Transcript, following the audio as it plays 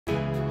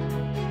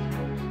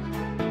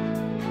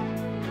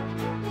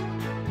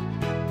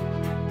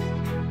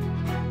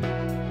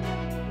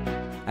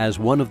As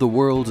one of the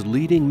world's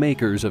leading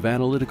makers of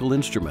analytical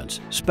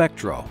instruments,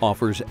 Spectro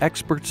offers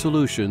expert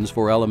solutions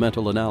for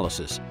elemental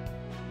analysis.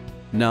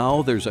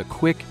 Now there's a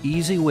quick,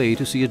 easy way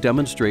to see a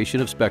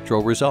demonstration of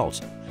Spectro results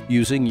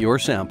using your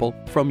sample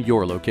from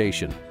your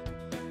location.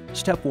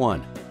 Step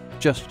 1.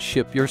 Just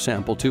ship your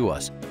sample to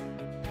us.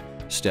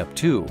 Step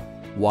 2.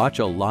 Watch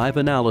a live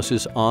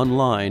analysis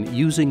online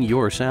using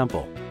your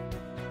sample.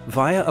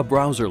 Via a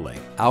browser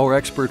link, our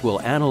expert will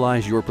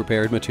analyze your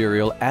prepared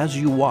material as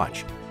you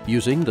watch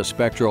using the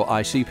Spectro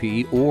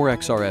ICP or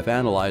XRF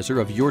analyzer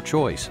of your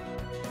choice,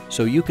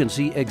 so you can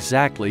see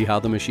exactly how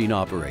the machine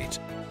operates,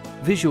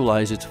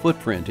 visualize its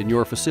footprint in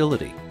your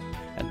facility,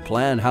 and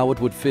plan how it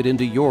would fit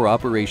into your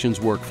operations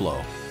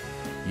workflow.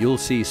 You'll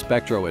see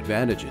Spectro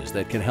advantages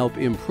that can help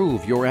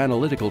improve your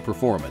analytical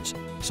performance,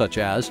 such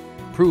as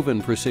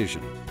proven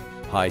precision,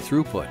 high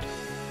throughput,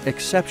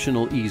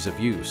 exceptional ease of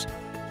use,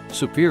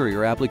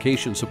 superior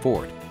application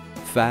support,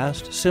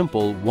 fast,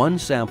 simple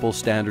one-sample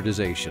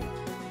standardization,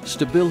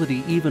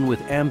 stability even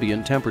with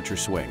ambient temperature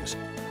swings,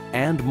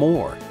 and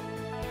more.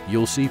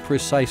 You'll see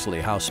precisely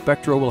how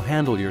Spectro will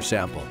handle your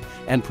sample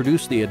and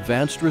produce the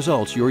advanced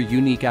results your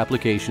unique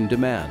application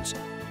demands.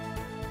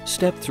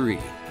 Step 3.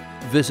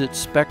 Visit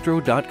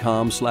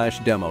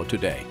spectro.com/demo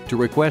today to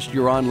request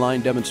your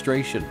online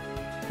demonstration,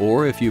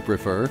 or if you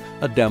prefer,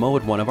 a demo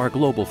at one of our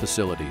global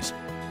facilities.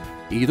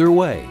 Either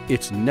way,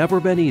 it's never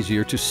been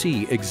easier to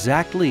see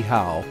exactly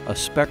how a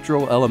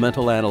Spectro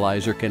elemental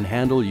analyzer can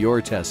handle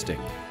your testing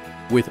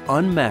with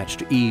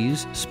unmatched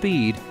ease,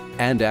 speed,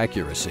 and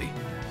accuracy.